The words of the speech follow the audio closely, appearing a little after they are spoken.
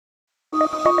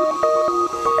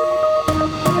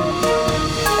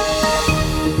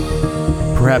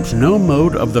Perhaps no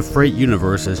mode of the freight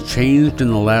universe has changed in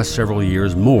the last several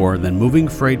years more than moving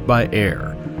freight by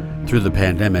air. Through the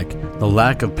pandemic, the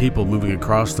lack of people moving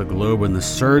across the globe and the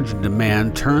surge in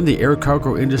demand turned the air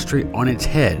cargo industry on its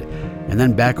head, and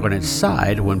then back on its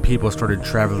side when people started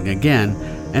traveling again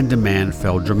and demand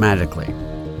fell dramatically.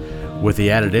 With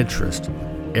the added interest,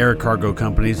 air cargo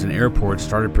companies and airports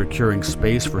started procuring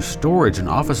space for storage in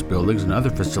office buildings and other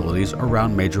facilities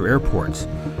around major airports.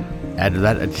 Add to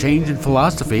that a change in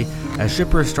philosophy as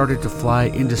shippers started to fly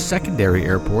into secondary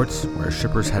airports where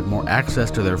shippers had more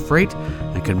access to their freight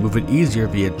and could move it easier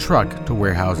via truck to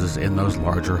warehouses in those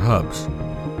larger hubs.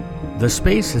 The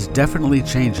space is definitely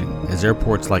changing as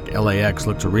airports like LAX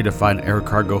look to redefine air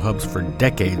cargo hubs for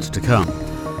decades to come.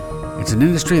 It's an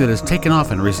industry that has taken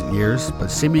off in recent years, but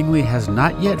seemingly has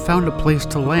not yet found a place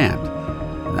to land.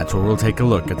 And that's where we'll take a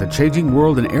look at the changing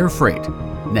world in air freight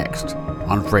next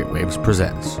on FreightWaves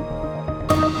Presents.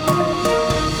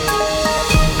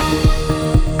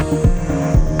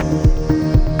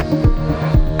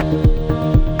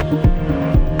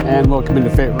 And welcome into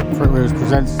FreightWaves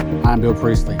Presents. I'm Bill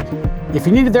Priestley. If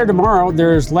you need it there tomorrow,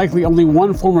 there's likely only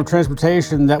one form of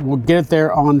transportation that will get it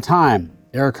there on time.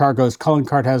 Air cargo's calling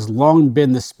card has long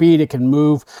been the speed it can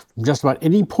move from just about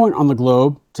any point on the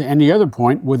globe to any other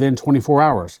point within 24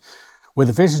 hours. With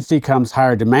efficiency comes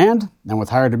higher demand, and with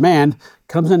higher demand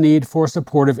comes a need for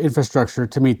supportive infrastructure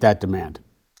to meet that demand.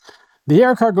 The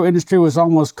air cargo industry was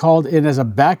almost called in as a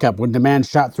backup when demand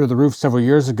shot through the roof several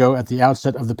years ago at the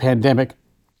outset of the pandemic,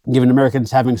 given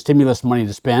Americans having stimulus money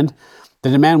to spend. The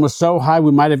demand was so high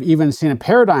we might have even seen a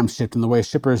paradigm shift in the way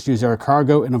shippers use air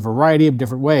cargo in a variety of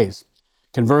different ways.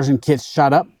 Conversion kits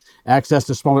shot up, access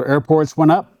to smaller airports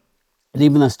went up, and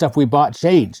even the stuff we bought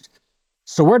changed.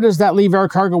 So where does that leave air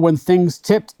cargo when things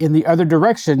tipped in the other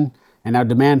direction and now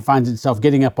demand finds itself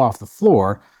getting up off the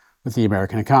floor with the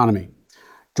American economy?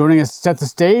 Joining us to set the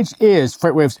stage is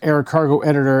FreightWaves air cargo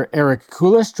editor Eric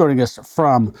Kulish, joining us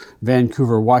from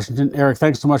Vancouver, Washington. Eric,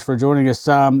 thanks so much for joining us.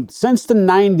 Since the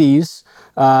 90s,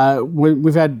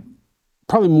 we've had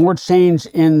probably more change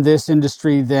in this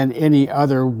industry than any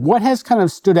other. What has kind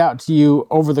of stood out to you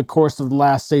over the course of the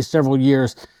last, say, several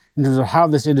years in terms of how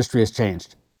this industry has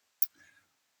changed?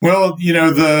 Well,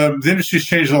 the industry's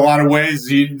changed in a lot of ways.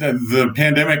 The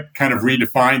pandemic kind of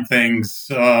redefined things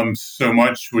so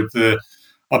much with the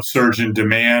upsurge in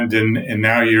demand, and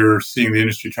now you're seeing the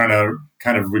industry trying to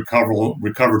kind of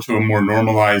recover to a more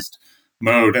normalized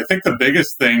mode. I think the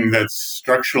biggest thing that's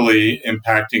structurally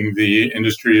impacting the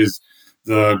industry is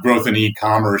the growth in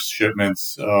e-commerce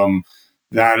shipments.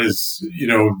 That is,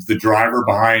 the driver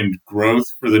behind growth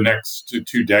for the next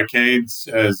 2 decades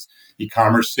as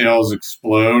e-commerce sales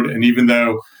explode. And even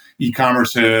though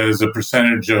e-commerce as a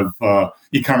percentage of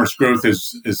e-commerce growth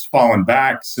has fallen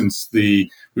back since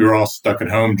we were all stuck at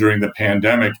home during the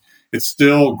pandemic, it's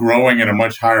still growing at a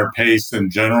much higher pace than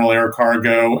general air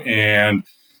cargo. And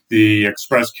the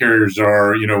express carriers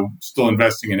are, still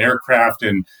investing in aircraft,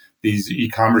 and these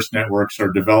e-commerce networks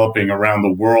are developing around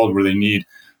the world where they need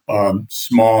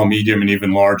small, medium, and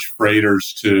even large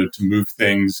freighters to move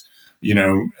things,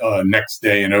 next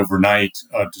day and overnight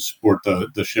to support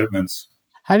the shipments.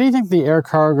 How do you think the air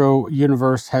cargo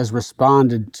universe has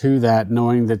responded to that,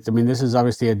 knowing that, this is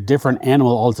obviously a different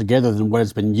animal altogether than what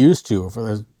it's been used to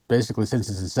for basically since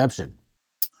its inception?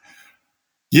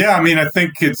 Yeah, I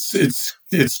think it's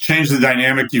changed the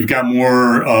dynamic. You've got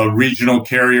more regional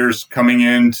carriers coming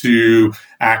in to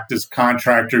act as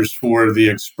contractors for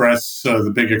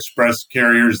the big express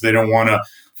carriers. They don't want to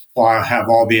have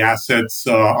all the assets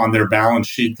on their balance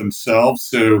sheet themselves,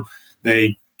 so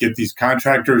they get these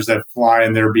contractors that fly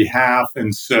on their behalf.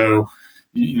 And so,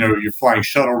 you're flying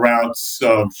shuttle routes,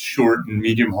 short and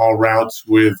medium haul routes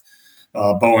with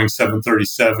Boeing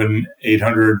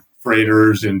 737-800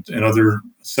 freighters and other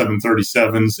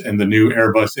 737s and the new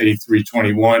Airbus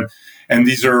A321. And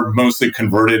these are mostly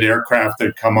converted aircraft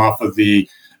that come out of the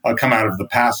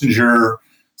passenger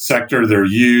sector. They're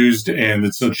used, and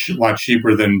it's a lot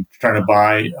cheaper than trying to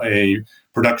buy a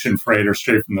production freighter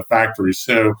straight from the factory.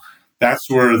 So that's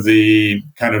where the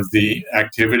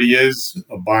activity is,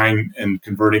 buying and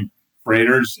converting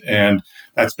freighters. And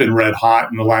that's been red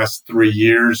hot in the last 3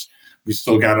 years. We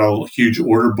still got a huge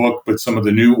order book, but some of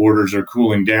the new orders are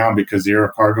cooling down because the air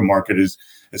cargo market is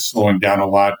slowing down a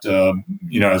lot,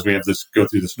 as we have go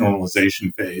through this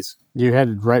normalization phase. You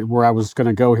headed right where I was going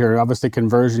to go here. Obviously,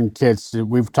 conversion kits,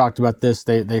 we've talked about this.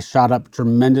 They shot up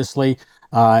tremendously.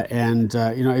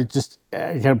 It just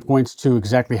kind of points to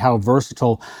exactly how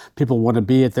versatile people want to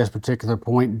be at this particular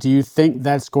point. Do you think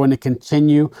that's going to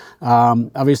continue?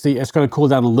 Obviously, it's going to cool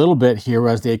down a little bit here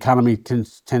as the economy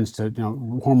tends to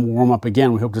warm up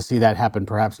again. We hope to see that happen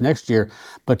perhaps next year.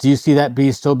 But do you see that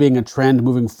still being a trend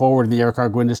moving forward in the air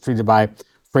cargo industry to buy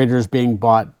freighters being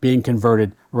bought, being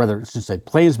converted, or rather, I should say,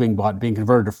 planes being bought, being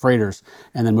converted to freighters,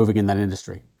 and then moving in that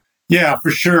industry? Yeah,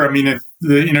 for sure. I mean,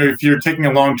 if you're taking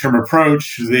a long-term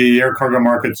approach, the air cargo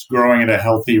market's growing at a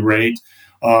healthy rate,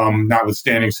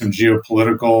 notwithstanding some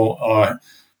geopolitical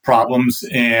problems.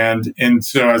 And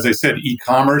so, as I said,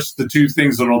 e-commerce, the two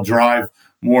things that'll drive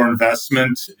more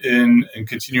investment in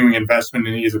continuing investment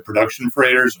in either production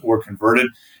freighters or converted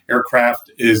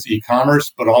aircraft is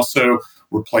e-commerce, but also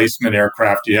replacement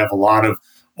aircraft. You have a lot of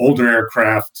older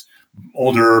aircraft,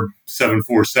 older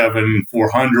 747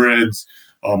 400s,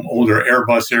 older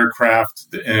Airbus aircraft,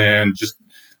 and just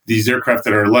these aircraft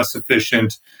that are less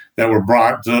efficient, that were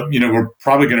brought, were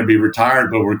probably going to be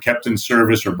retired, but were kept in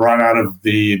service or brought out of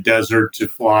the desert to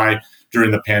fly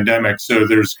during the pandemic. So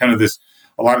there's kind of this,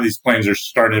 a lot of these planes are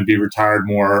starting to be retired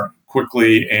more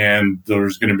quickly, and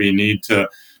there's going to be a need to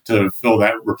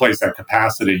replace that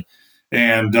capacity.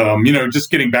 And, just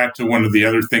getting back to one of the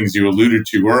other things you alluded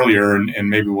to earlier, and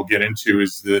maybe we'll get into,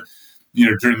 is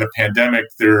during the pandemic,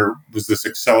 there was this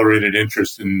accelerated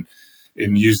interest in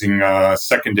using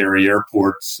secondary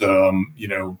airports,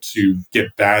 to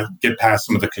get past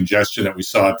some of the congestion that we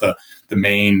saw at the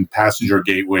main passenger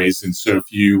gateways. And so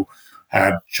if you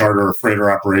had charter or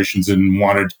freighter operations and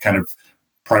wanted kind of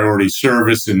priority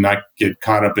service and not get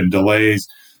caught up in delays,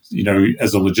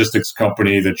 as a logistics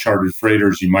company that chartered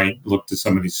freighters, you might look to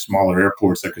some of these smaller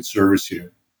airports that could service you.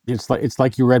 It's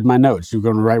like you read my notes. You're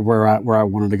going right where I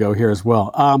wanted to go here as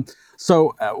well.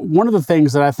 So one of the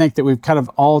things that I think that we've kind of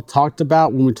all talked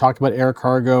about when we talk about air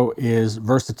cargo is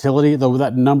versatility, though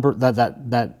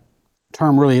that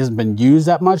term really hasn't been used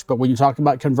that much. But when you talk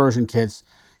about conversion kits,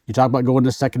 you talk about going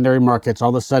to secondary markets, all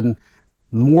of a sudden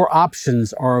more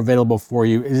options are available for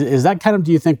you. Is that kind of,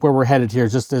 do you think, where we're headed here,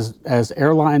 just as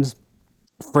airlines,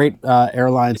 freight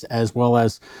airlines, as well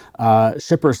as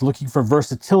shippers looking for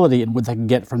versatility in what they can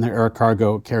get from their air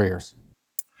cargo carriers?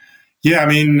 Yeah, I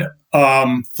mean,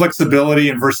 flexibility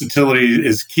and versatility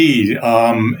is key.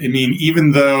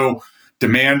 Even though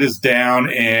demand is down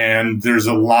and there's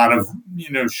a lot of,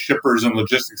 shippers and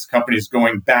logistics companies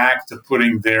going back to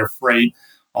putting their freight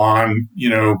on,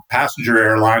 passenger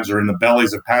airlines or in the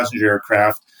bellies of passenger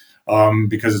aircraft,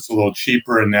 because it's a little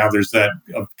cheaper and now there's that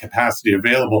capacity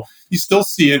available. You still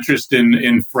see interest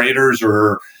in freighters,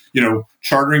 or,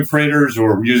 chartering freighters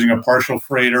or using a partial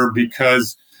freighter,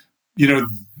 because,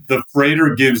 the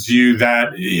freighter gives you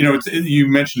that, you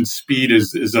mentioned speed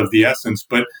is of the essence,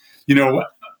 but,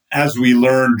 as we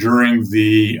learned during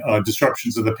the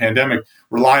disruptions of the pandemic,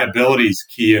 reliability is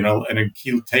key, and a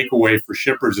key takeaway for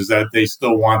shippers is that they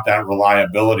still want that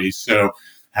reliability. So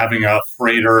having a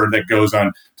freighter that goes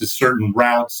on to certain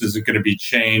routes isn't going to be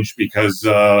changed because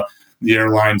the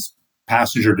airline's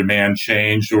passenger demand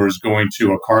changed, or is going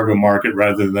to a cargo market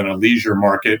rather than a leisure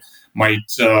market, might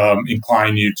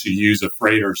incline you to use a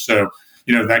freighter. So,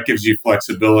 that gives you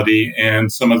flexibility. And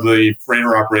some of the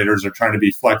freighter operators are trying to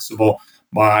be flexible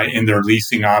in their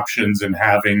leasing options, and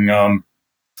having,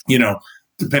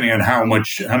 depending on how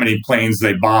many planes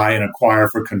they buy and acquire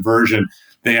for conversion,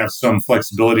 they have some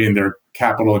flexibility in their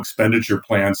capital expenditure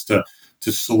plans to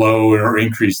slow or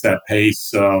increase that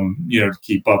pace, to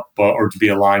keep up or to be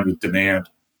aligned with demand.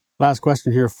 Last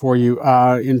question here for you.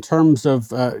 In terms of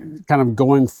kind of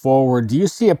going forward, do you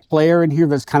see a player in here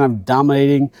that's kind of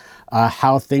dominating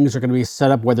how things are going to be set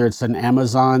up, whether it's an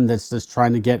Amazon that's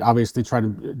trying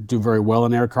to do very well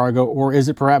in air cargo, or is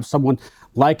it perhaps someone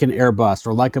like an Airbus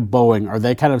or like a Boeing? Are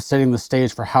they kind of setting the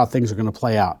stage for how things are going to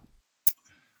play out?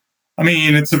 I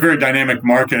mean, it's a very dynamic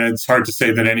market. It's hard to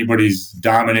say that anybody's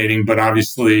dominating, but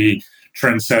obviously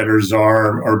trendsetters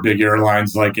are big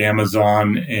airlines like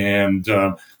Amazon and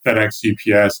FedEx,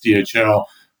 UPS, DHL.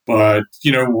 But,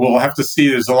 we'll have to see.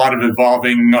 There's a lot of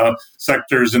evolving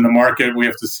sectors in the market. We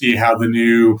have to see how the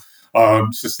new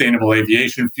sustainable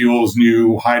aviation fuels,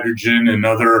 new hydrogen, and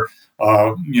other,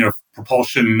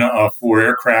 propulsion for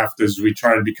aircraft, as we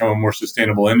try to become a more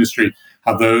sustainable industry,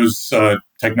 how those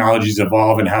technologies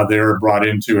evolve and how they're brought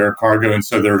into air cargo. And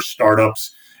so there are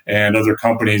startups and other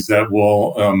companies that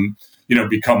will,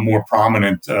 become more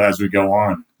prominent as we go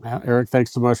on. Well, Eric,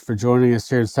 thanks so much for joining us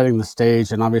here and setting the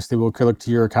stage. And obviously, we'll look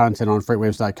to your content on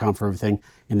FreightWaves.com for everything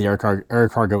in the air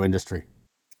cargo industry.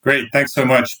 Great. Thanks so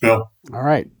much, Bill. All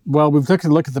right. Well, we've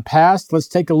taken a look at the past. Let's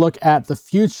take a look at the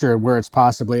future, where it's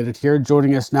possibly headed here.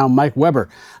 Joining us now, Mike Weber,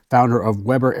 founder of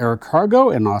Weber Air Cargo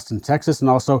in Austin, Texas,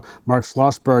 and also Mark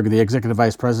Schlossberg, the executive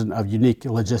vice president of Unique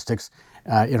Logistics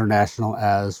International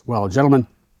as well. Gentlemen,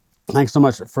 thanks so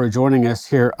much for joining us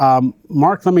here.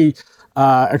 Mike, let me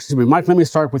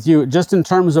start with you. Just in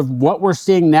terms of what we're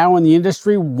seeing now in the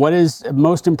industry, what is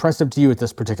most impressive to you at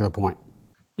this particular point?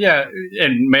 Yeah,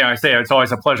 and may I say, it's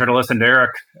always a pleasure to listen to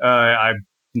Eric. I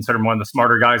consider him one of the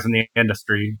smarter guys in the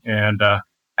industry. And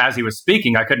as he was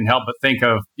speaking, I couldn't help but think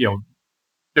of,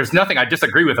 there's nothing I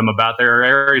disagree with him about. There are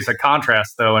areas of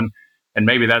contrast, though, and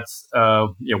maybe that's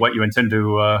what you intend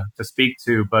to speak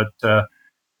to. But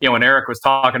when Eric was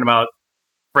talking about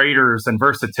freighters and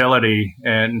versatility,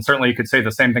 and certainly you could say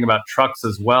the same thing about trucks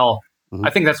as well. Mm-hmm.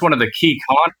 I think that's one of the key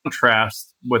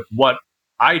contrasts with what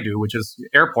I do, which is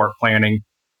airport planning.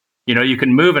 You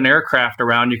can move an aircraft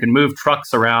around, you can move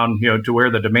trucks around, to where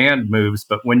the demand moves.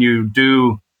 But when you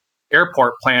do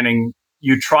airport planning,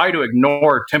 you try to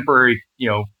ignore temporary,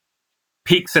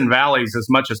 peaks and valleys as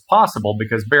much as possible,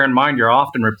 because bear in mind, you're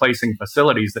often replacing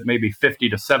facilities that may be 50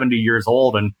 to 70 years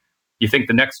old, and you think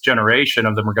the next generation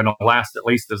of them are going to last at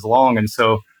least as long. And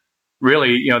so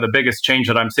really, the biggest change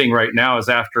that I'm seeing right now is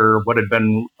after what had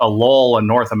been a lull in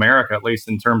North America, at least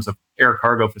in terms of air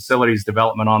cargo facilities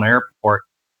development on airport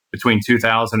between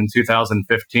 2000 and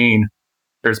 2015.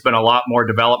 There's been a lot more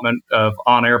development of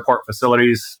on-airport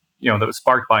facilities, that was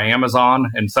sparked by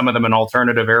Amazon, and some of them in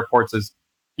alternative airports, as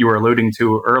you were alluding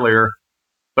to earlier,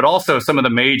 but also some of the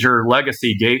major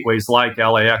legacy gateways like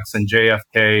LAX and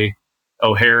JFK,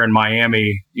 O'Hare and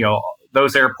Miami.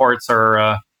 Those airports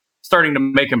are starting to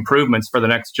make improvements for the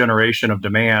next generation of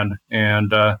demand.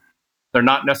 And they're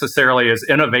not necessarily as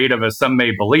innovative as some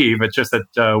may believe. It's just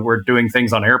that we're doing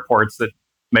things on airports that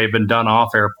may have been done off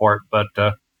airport. But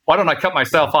why don't I cut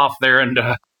myself off there and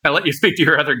let you speak to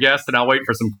your other guests, and I'll wait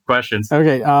for some questions.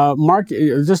 Okay, Mark,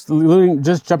 just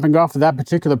jumping off of that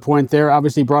particular point there,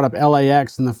 obviously brought up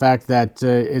LAX and the fact that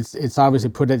it's obviously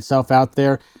put itself out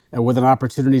there with an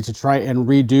opportunity to try and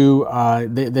redo.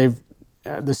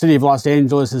 The city of Los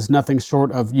Angeles is nothing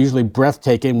short of usually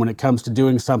breathtaking when it comes to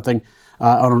doing something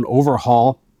on an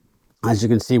overhaul, as you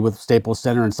can see with Staples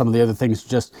Center and some of the other things you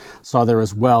just saw there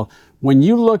as well. When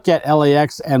you look at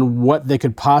LAX and what they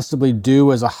could possibly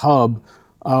do as a hub,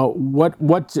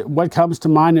 what comes to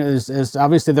mind is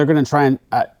obviously they're going to try and,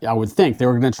 I would think they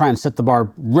were going to try and set the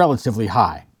bar relatively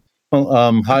high.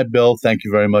 Well, hi, Bill. Thank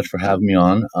you very much for having me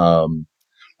on.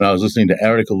 When I was listening to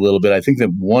Eric a little bit, I think that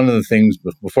one of the things,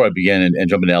 before I begin and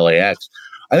jump into LAX,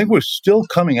 I think we're still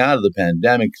coming out of the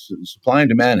pandemic. Supply and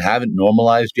demand haven't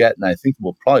normalized yet, and I think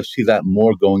we'll probably see that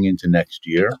more going into next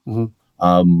year. Mm-hmm.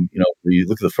 You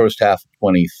look at the first half of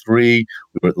 23,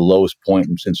 we were at the lowest point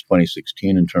since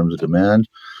 2016 in terms of demand.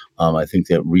 I think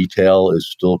that retail is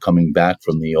still coming back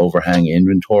from the overhang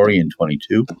inventory in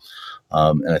 22.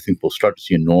 And I think we'll start to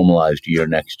see a normalized year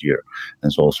next year.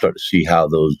 And so we'll start to see how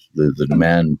the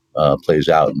demand plays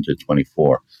out into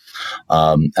 24.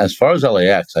 As far as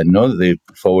LAX, I know that they've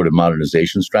put forward a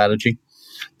modernization strategy.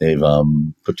 They've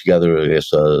put together, I guess,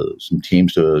 some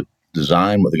teams to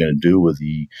design what they're going to do with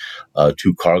the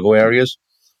two cargo areas.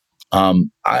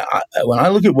 When I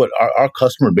look at what our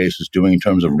customer base is doing in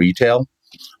terms of retail,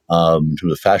 in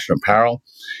terms of fashion apparel,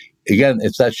 again,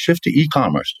 it's that shift to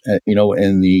e-commerce,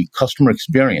 and the customer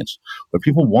experience where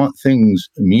people want things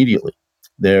immediately.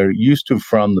 They're used to,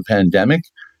 from the pandemic,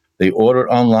 they order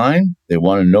online, they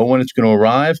want to know when it's going to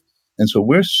arrive. And so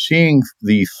we're seeing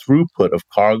the throughput of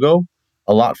cargo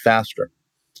a lot faster.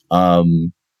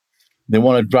 They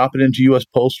want to drop it into U.S.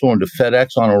 Postal or into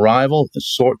FedEx on arrival, the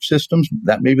sort systems.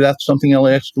 Maybe that's something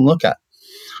LAX can look at.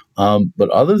 But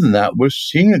other than that, we're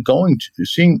seeing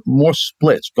seeing more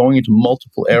splits going into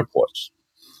multiple airports,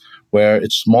 where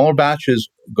it's smaller batches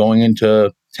going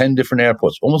into 10 different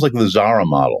airports, almost like the Zara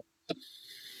model,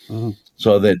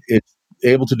 so that it's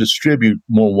able to distribute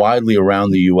more widely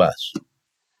around the U.S.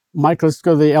 Mike, let's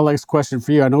go to the LAX question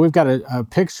for you. I know we've got a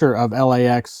picture of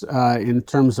LAX in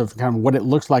terms of kind of what it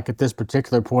looks like at this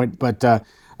particular point, but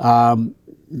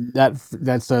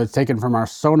that's taken from our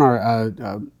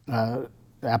sonar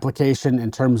application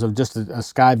in terms of just a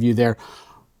sky view there.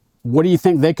 What do you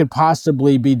think they could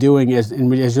possibly be doing as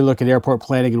you look at airport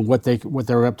planning and what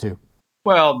they're up to?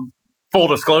 Well, full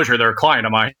disclosure, they're a client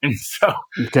of mine, so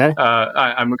okay.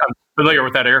 I'm familiar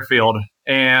with that airfield.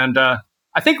 And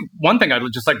I think one thing I'd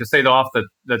just like to say, though, off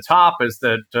the top is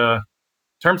that in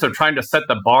terms of trying to set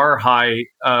the bar high,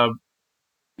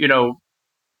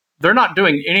 they're not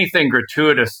doing anything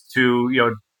gratuitous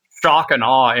to shock and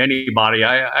awe anybody.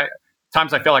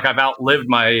 times I feel like I've outlived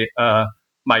my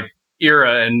my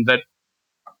era, and that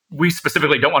we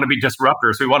specifically don't want to be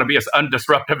disruptors. We want to be as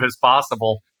undisruptive as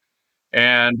possible.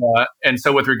 And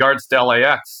so with regards to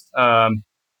LAX,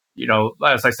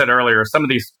 as I said earlier, some of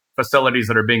these facilities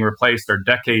that are being replaced are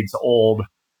decades old,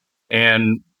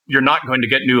 and you're not going to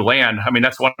get new land. I mean,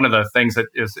 that's one of the things that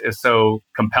is so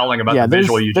compelling about the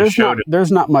visual you just showed.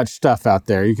 There's not much stuff out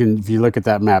there. If you look at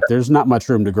that map, there's not much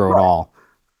room to grow at all.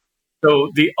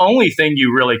 So the only thing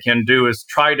you really can do is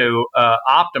try to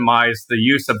optimize the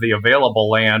use of the available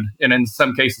land. And in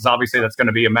some cases, obviously, that's going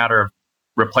to be a matter of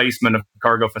replacement of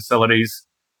cargo facilities,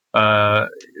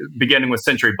 beginning with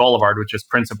Century Boulevard, which is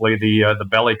principally the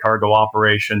belly cargo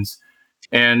operations.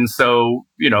 And so,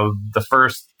 the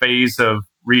first phase of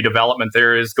redevelopment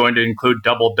there is going to include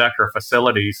double-decker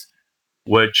facilities,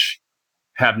 which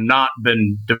have not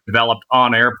been developed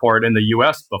on airport in the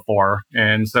U.S. before.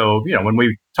 And so, when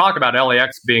we talk about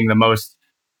LAX being the most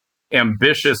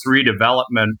ambitious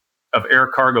redevelopment of air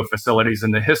cargo facilities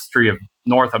in the history of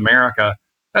North America,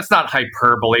 that's not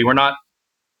hyperbole. We're not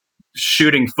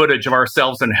shooting footage of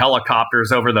ourselves in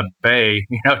helicopters over the bay,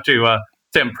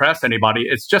 to impress anybody.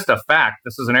 It's just a fact.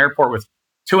 This is an airport with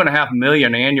 2.5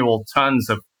 million annual tons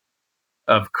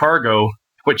of cargo,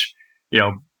 which,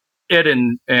 it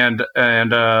and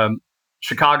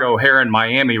Chicago, O'Hare, and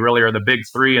Miami really are the big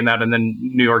three in that, and then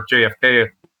New York JFK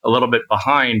a little bit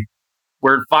behind.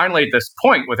 We're finally at this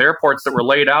point with airports that were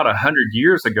laid out 100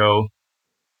 years ago,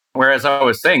 whereas I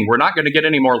was saying, we're not going to get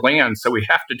any more land, so we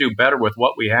have to do better with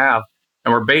what we have,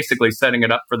 and we're basically setting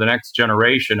it up for the next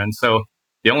generation. And so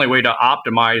the only way to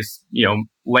optimize,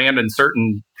 land in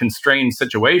certain constrained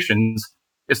situations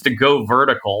is to go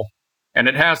vertical. And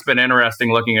it has been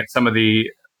interesting looking at some of the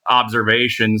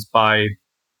observations by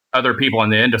other people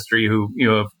in the industry who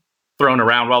have thrown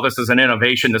around, well, this is an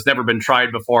innovation that's never been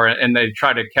tried before, and they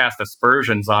try to cast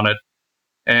aspersions on it.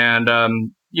 And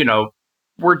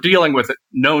we're dealing with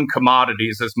known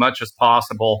commodities as much as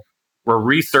possible. We're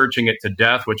researching it to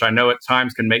death, which I know at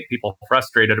times can make people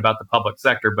frustrated about the public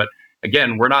sector. But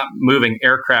again, we're not moving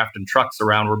aircraft and trucks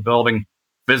around. We're building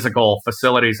physical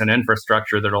facilities and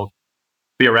infrastructure that'll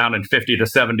be around in 50 to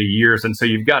 70 years. And so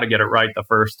you've got to get it right the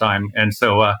first time. And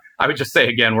so I would just say,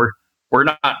 again, we're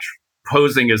not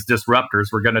posing as disruptors.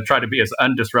 We're going to try to be as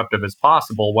undisruptive as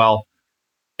possible while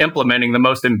implementing the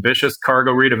most ambitious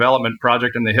cargo redevelopment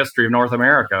project in the history of North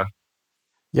America.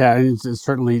 Yeah, and it's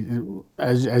certainly,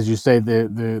 as you say,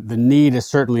 the need is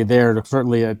certainly there.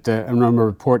 Certainly, I remember a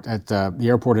report at the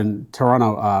airport in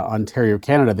Toronto, Ontario,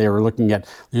 Canada. They were looking at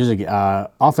using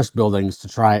office buildings to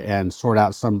try and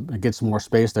get some more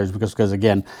space there, because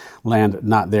again, land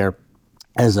not there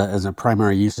as a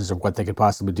primary uses of what they could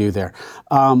possibly do there.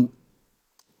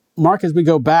 Mark, as we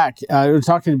go back, we're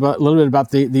talking a little bit about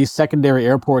these secondary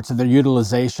airports and their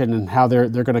utilization and how they're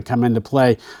going to come into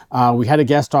play. We had a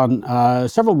guest on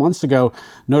several months ago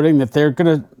noting that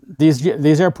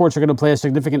these airports are going to play a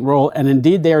significant role, and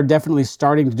indeed they are definitely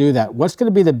starting to do that. What's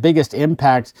going to be the biggest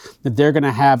impact that they're going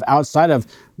to have outside of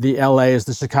the LAs,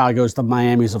 the Chicagos, the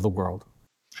Miamis of the world?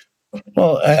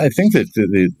 Well, I think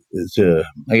that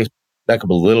I guess back up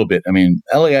a little bit. I mean,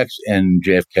 LAX and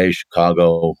JFK,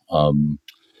 Chicago.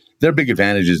 Their big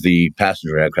advantage is the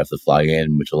passenger aircraft that fly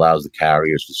in, which allows the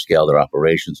carriers to scale their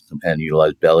operations and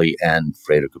utilize belly and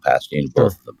freighter capacity in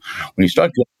both of them. When you start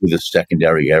going to the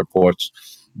secondary airports,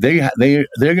 they're going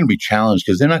to be challenged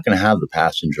because they're not going to have the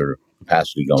passenger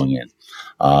capacity going in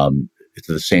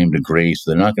to the same degree.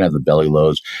 So they're not going to have the belly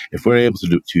loads. If we're able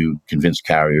to convince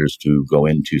carriers to go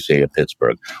into, say, a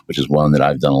Pittsburgh, which is one that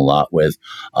I've done a lot with,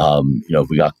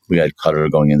 we had Qatar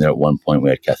going in there at one point, we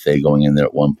had Cathay going in there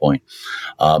at one point.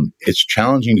 It's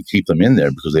challenging to keep them in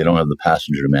there because they don't have the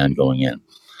passenger demand going in.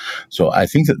 So I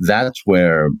think that's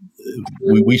where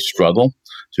we struggle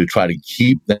to try to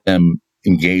keep them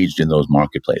engaged in those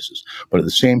marketplaces. But at the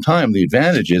same time, the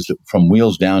advantage is that from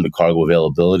wheels down to cargo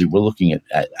availability, we're looking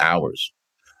at hours.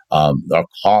 Our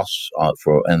costs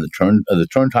the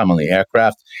turn time on the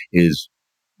aircraft is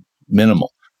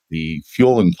minimal. The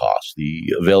fueling costs, the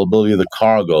availability of the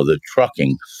cargo, the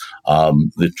trucking,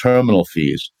 the terminal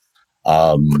fees,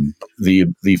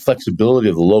 the flexibility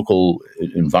of the local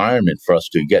environment for us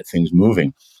to get things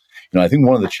moving. I think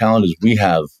one of the challenges we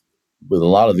have with a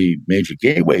lot of the major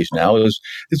gateways now is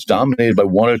it's dominated by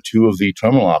one or two of the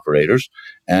terminal operators.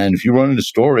 And if you run into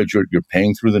storage, you're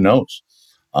paying through the nose.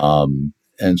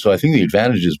 And so I think the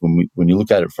advantage is when you look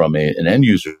at it from an end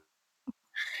user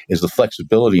is the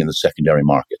flexibility in the secondary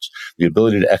markets, the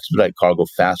ability to expedite cargo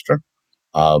faster,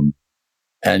 and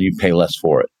you pay less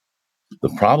for it. The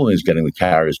problem is getting the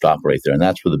carriers to operate there, and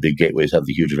that's where the big gateways have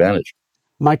the huge advantage.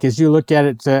 Mike, as you look at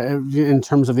it in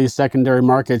terms of these secondary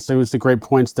markets, there was the great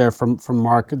points there from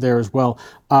Mark there as well.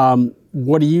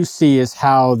 What do you see as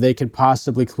how they could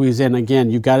possibly squeeze in?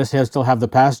 Again, you've got to still have the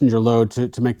passenger load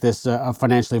to make this a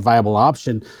financially viable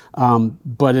option.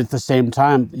 But at the same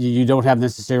time, you don't have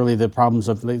necessarily the problems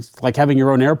of like having your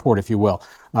own airport, if you will,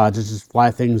 to just fly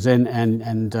things in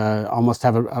and almost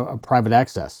have a private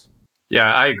access.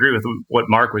 Yeah, I agree with what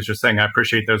Mark was just saying. I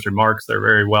appreciate those remarks. They're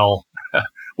very well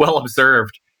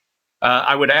observed.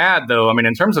 I would add, though, I mean,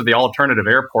 in terms of the alternative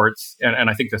airports, and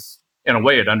I think this, in a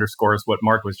way, it underscores what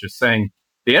Mark was just saying.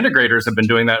 The integrators have been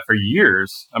doing that for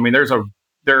years. I mean,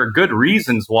 there are good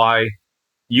reasons why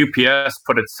UPS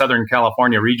put its Southern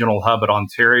California regional hub at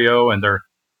Ontario and their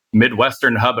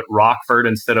Midwestern hub at Rockford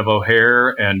instead of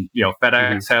O'Hare, and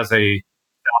FedEx has a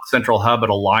South Central hub at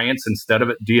Alliance instead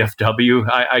of at DFW.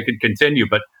 I could continue,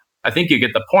 but I think you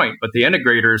get the point. But the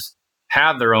integrators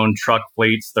have their own truck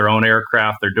fleets, their own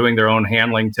aircraft. They're doing their own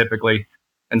handling typically.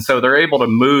 And so they're able to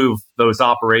move those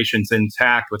operations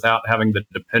intact without having the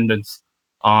dependence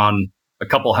on a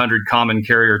couple hundred common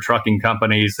carrier trucking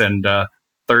companies and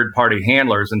third-party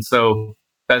handlers. And so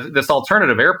this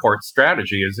alternative airport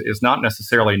strategy is not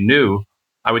necessarily new.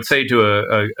 I would say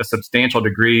to a substantial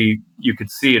degree, you could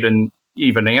see it in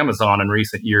even Amazon in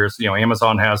recent years.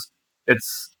 Amazon has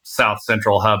its South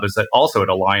Central hub is also at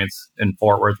Alliance in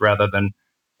Fort Worth rather than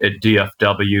at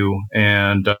DFW,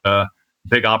 and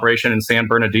big operation in San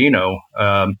Bernardino,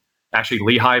 actually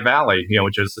Lehigh Valley,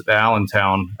 which is the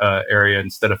Allentown area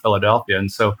instead of Philadelphia.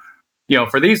 And so,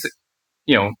 for these,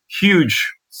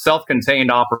 huge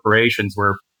self-contained operations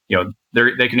where,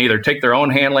 they can either take their own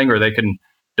handling or they can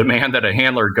demand that a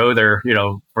handler go there,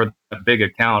 for a big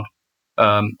account.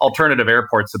 Alternative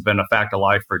airports have been a fact of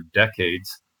life for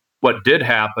decades. What did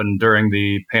happen during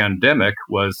the pandemic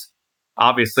was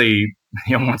obviously,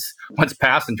 once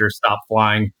passengers stopped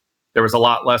flying, there was a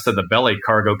lot less of the belly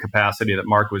cargo capacity that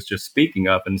Mark was just speaking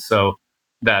of. And so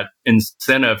that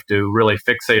incentive to really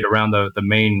fixate around the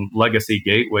main legacy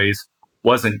gateways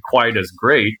wasn't quite as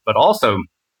great. But also,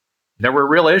 there were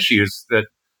real issues that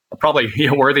are probably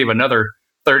worthy of another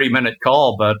 30-minute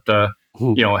call. But,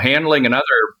 handling and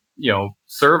other,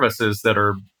 services that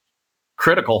are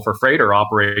critical for freighter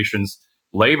operations,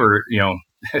 labor,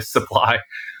 supply,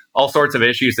 all sorts of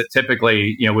issues that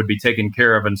typically, would be taken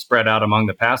care of and spread out among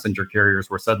the passenger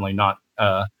carriers were suddenly not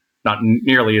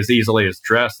nearly as easily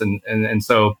addressed. And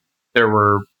so there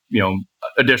were,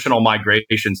 additional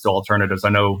migrations to alternatives. I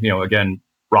know, again,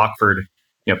 Rockford,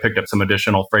 picked up some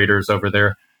additional freighters over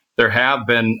there. There have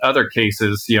been other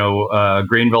cases,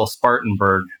 Greenville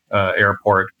Spartanburg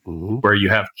Airport, where you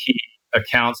have key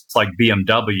accounts like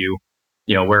BMW,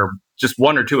 where just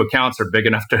one or two accounts are big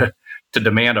enough to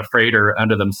demand a freighter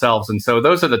unto themselves. And so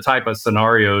those are the type of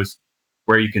scenarios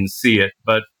where you can see it.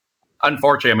 But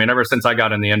unfortunately, I mean, ever since I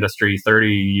got in the industry 30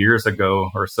 years ago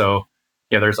or so,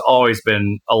 there's always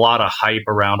been a lot of hype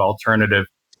around alternative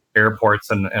airports,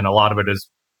 and a lot of it is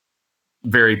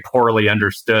very poorly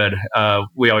understood.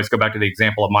 We always go back to the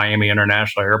example of Miami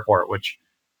International Airport, which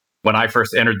when I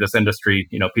first entered this industry,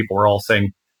 people were all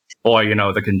saying, boy,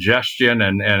 the congestion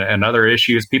and other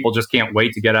issues, people just can't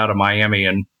wait to get out of Miami.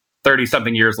 And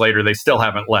 30-something years later, they still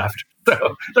haven't left.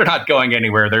 So they're not going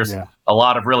anywhere. There's a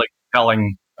lot of really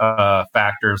compelling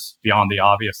factors beyond the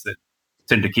obvious that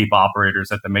tend to keep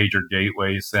operators at the major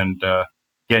gateways. And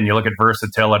again, you look at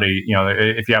versatility.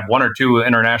 If you have one or two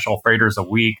international freighters a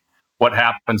week, what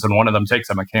happens when one of them takes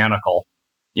a mechanical?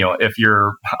 If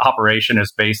your operation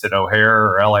is based at O'Hare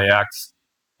or LAX,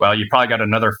 well, you probably got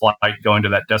another flight going to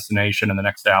that destination in the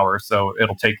next hour, so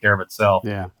it'll take care of itself.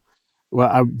 Yeah. Well,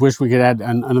 I wish we could add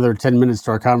another 10 minutes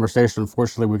to our conversation.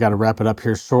 Unfortunately, we got to wrap it up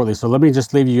here shortly. So let me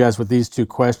just leave you guys with these two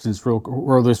questions,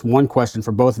 or at least one question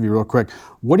for both of you real quick.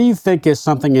 What do you think is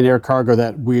something in air cargo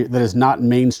that is not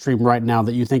mainstream right now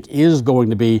that you think is going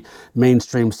to be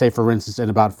mainstream, say, for instance, in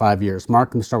about 5 years? Mark,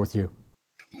 let me start with you.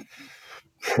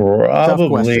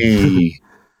 Probably.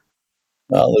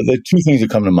 Well, there are two things that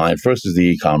come to mind. First is the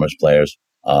e-commerce players,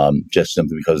 just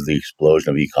simply because of the explosion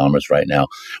of e-commerce right now.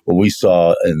 What we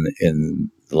saw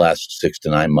in the last 6 to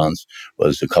 9 months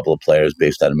was a couple of players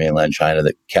based out of mainland China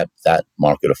that kept that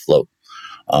market afloat.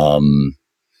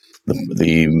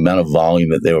 The amount of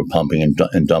volume that they were pumping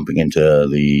and dumping into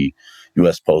the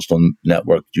U.S. postal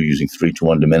network using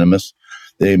 3-to-1 de minimis,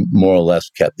 they more or less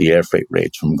kept the air freight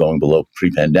rates from going below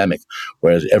pre-pandemic,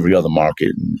 whereas every other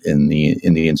market in the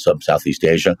Indian sub-Southeast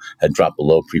Asia had dropped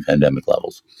below pre-pandemic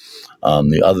levels.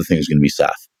 The other thing is going to be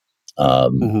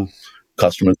SAF.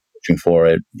 Customers pushing for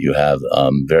it. You have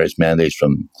various mandates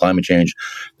from climate change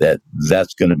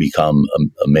that's going to become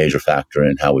a major factor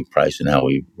in how we price and how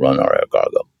we run our air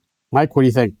cargo. Mike, what do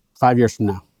you think 5 years from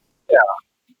now?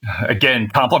 Again,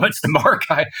 compliments to Mark.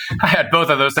 I had both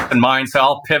of those in mind, so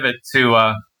I'll pivot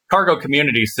to cargo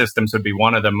community systems would be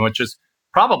one of them, which is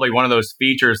probably one of those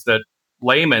features that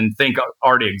laymen think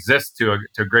already exists to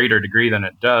a greater degree than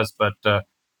it does. But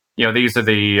these are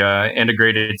the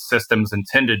integrated systems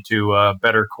intended to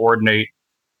better coordinate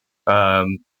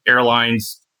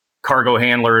airlines, cargo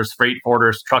handlers, freight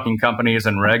forwarders, trucking companies,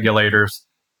 and regulators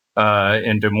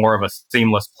into more of a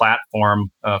seamless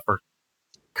platform for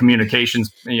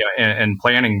communications and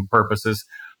planning purposes.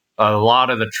 A lot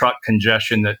of the truck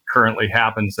congestion that currently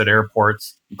happens at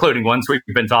airports, including ones we've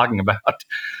been talking about,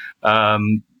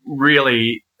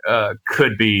 really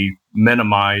could be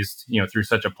minimized, through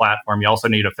such a platform. You also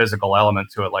need a physical element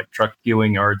to it, like truck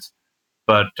queuing yards.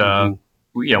 But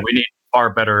we need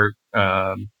far better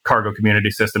cargo community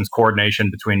systems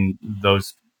coordination between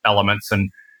those elements,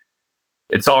 and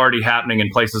it's already happening in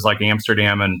places like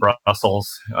Amsterdam and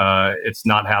Brussels. It's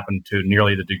not happened to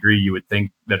nearly the degree you would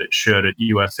think that it should at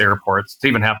U.S. airports. It's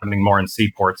even happening more in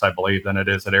seaports, I believe, than it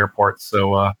is at airports.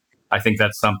 So I think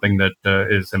that's something that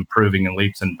is improving in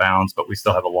leaps and bounds, but we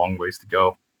still have a long ways to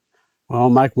go. Well,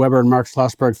 Mike Weber and Mark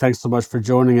Schlossberg, thanks so much for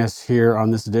joining us here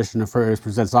on this edition of FreightWaves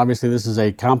Presents. Obviously, this is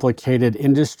a complicated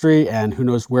industry, and who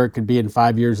knows where it could be in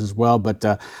 5 years as well. But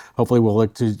hopefully, we'll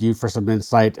look to you for some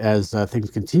insight as things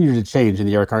continue to change in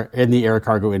the air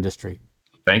cargo industry.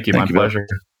 Thank you. My pleasure.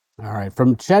 All right.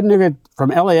 From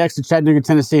LAX to Chattanooga,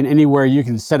 Tennessee, and anywhere you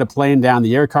can set a plane down,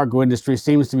 the air cargo industry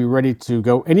seems to be ready to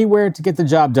go anywhere to get the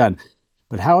job done.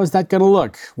 But how is that going to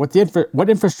look? What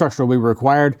infrastructure will be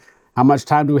required? How much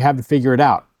time do we have to figure it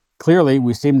out? Clearly,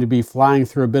 we seem to be flying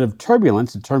through a bit of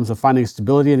turbulence in terms of finding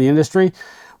stability in the industry.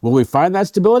 Will we find that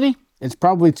stability? It's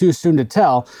probably too soon to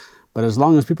tell, but as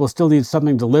long as people still need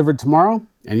something delivered tomorrow,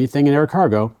 anything in air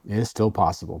cargo is still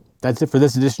possible. That's it for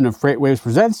this edition of FreightWaves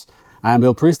Presents. I'm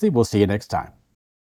Bill Priestley. We'll see you next time.